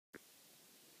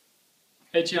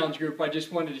Hey Challenge Group, I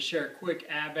just wanted to share a quick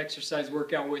ab exercise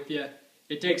workout with you.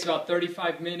 It takes about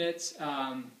 35 minutes,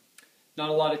 not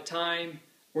a lot of time.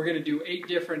 We're going to do 8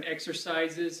 different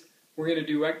exercises. We're going to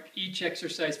do each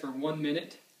exercise for 1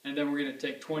 minute, and then we're going to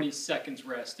take 20 seconds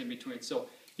rest in between. So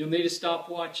you'll need a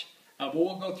stopwatch, but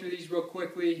we'll go through these real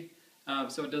quickly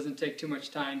so it doesn't take too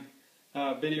much time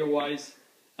video-wise.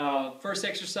 First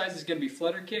exercise is going to be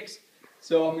flutter kicks.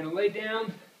 So I'm going to lay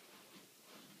down.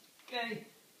 Okay.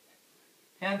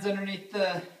 Hands underneath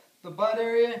the butt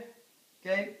area,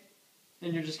 okay?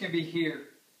 And you're just going to be here.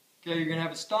 Okay, you're going to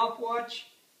have a stopwatch.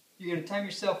 You're going to time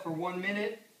yourself for 1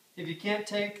 minute. If you can't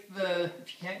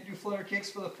do flutter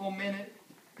kicks for the full minute,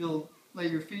 you'll lay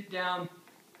your feet down,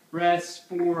 rest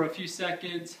for a few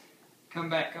seconds, come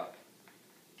back up.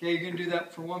 Okay, you're going to do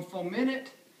that for 1 full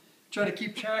minute. Try to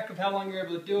keep track of how long you're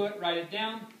able to do it, write it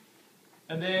down.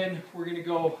 And then we're going to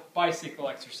go bicycle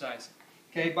exercise.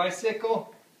 Okay,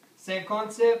 bicycle. Same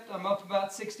concept. I'm up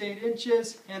about 6 to 8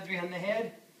 inches, hands behind the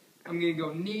head. I'm going to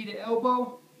go knee to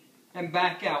elbow and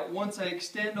back out. Once I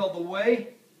extend all the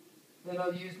way, then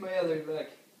I'll use my other leg.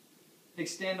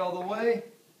 Extend all the way.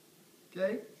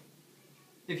 Okay?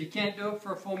 If you can't do it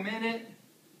for a full minute,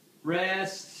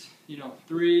 rest,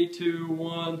 3, 2,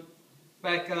 1,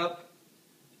 back up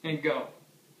and go.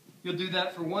 You'll do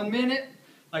that for 1 minute.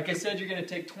 Like I said, you're going to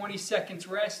take 20 seconds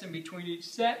rest in between each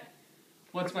set.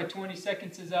 Once my 20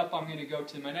 seconds is up, I'm going to go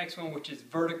to my next one, which is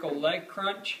vertical leg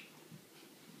crunch.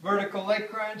 Vertical leg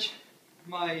crunch.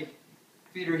 My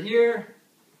feet are here,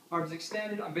 arms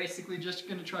extended. I'm basically just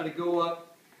going to try to go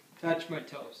up, touch my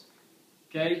toes.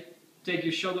 Okay? Take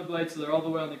your shoulder blades so they're all the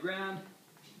way on the ground.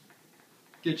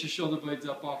 Get your shoulder blades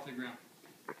up off the ground.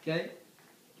 Okay?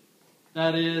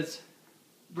 That is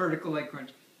vertical leg crunch.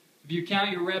 If you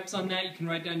count your reps on that, you can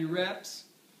write down your reps.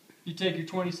 You take your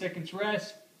 20 seconds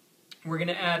rest. We're going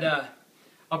to add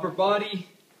upper body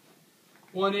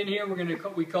one in here.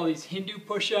 We call these Hindu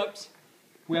push-ups.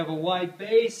 We have a wide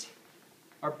base.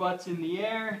 Our butt's in the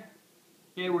air.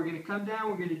 Okay, we're going to come down.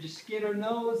 We're going to just skid our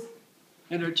nose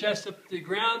and our chest up to the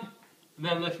ground, and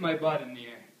then lift my butt in the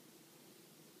air.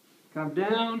 Come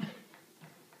down,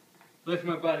 lift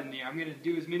my butt in the air. I'm going to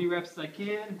do as many reps as I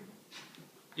can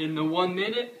in the 1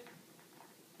 minute.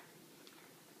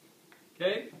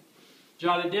 Okay.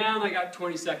 Jot it down. I got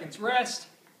 20 seconds rest.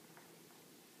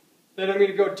 Then I'm going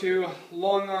to go to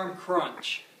long arm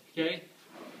crunch. Okay?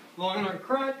 Long arm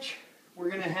crunch.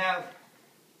 We're going to have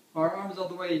our arms all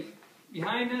the way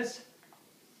behind us.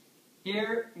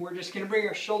 Here, we're just going to bring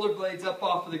our shoulder blades up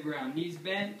off of the ground. Knees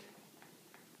bent.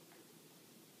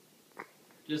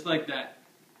 Just like that.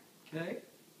 Okay?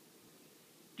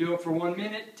 Do it for 1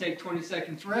 minute. Take 20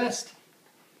 seconds rest.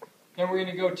 Then we're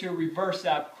going to go to a reverse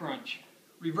ab crunch.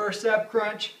 Reverse ab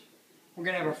crunch. We're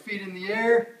going to have our feet in the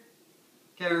air.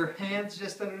 Okay, our hands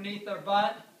just underneath our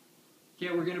butt.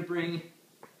 Okay, we're going to bring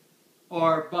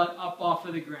our butt up off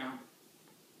of the ground.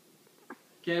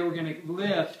 Okay, we're going to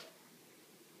lift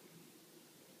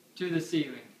to the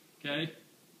ceiling. Okay?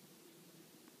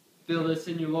 Feel this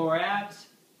in your lower abs.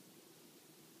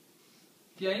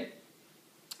 Okay?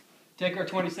 Take our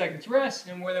 20 seconds rest,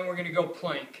 and then we're going to go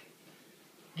plank.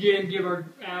 Again, give our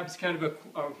abs kind of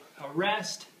a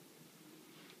rest.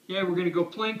 Yeah, we're going to go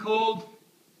plank hold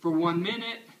for 1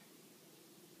 minute.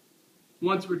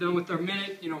 Once we're done with our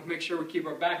minute, make sure we keep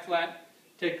our back flat.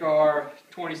 Take our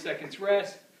 20 seconds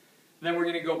rest. Then we're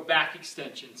going to go back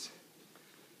extensions.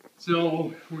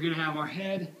 So we're going to have our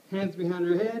hands behind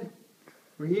our head.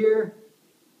 We're here.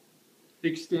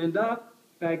 Extend up,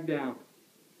 back down.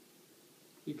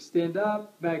 Extend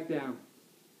up, back down.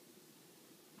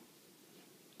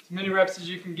 As many reps as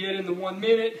you can get in the 1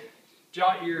 minute.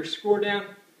 Jot your score down.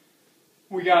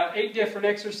 We got 8 different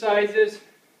exercises.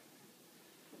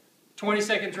 20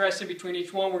 seconds rest in between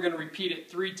each one. We're going to repeat it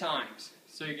 3 times.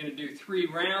 So you're going to do 3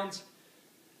 rounds.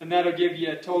 And that'll give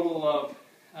you a total of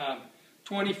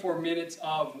 24 minutes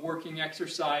of working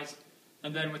exercise.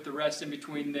 And then with the rest in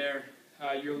between there,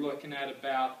 you're looking at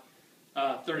about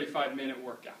a 35-minute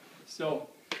workout. So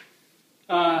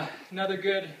another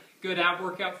good ab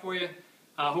workout for you.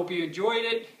 I hope you enjoyed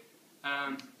it.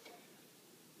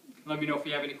 Let me know if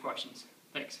you have any questions.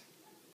 Thanks.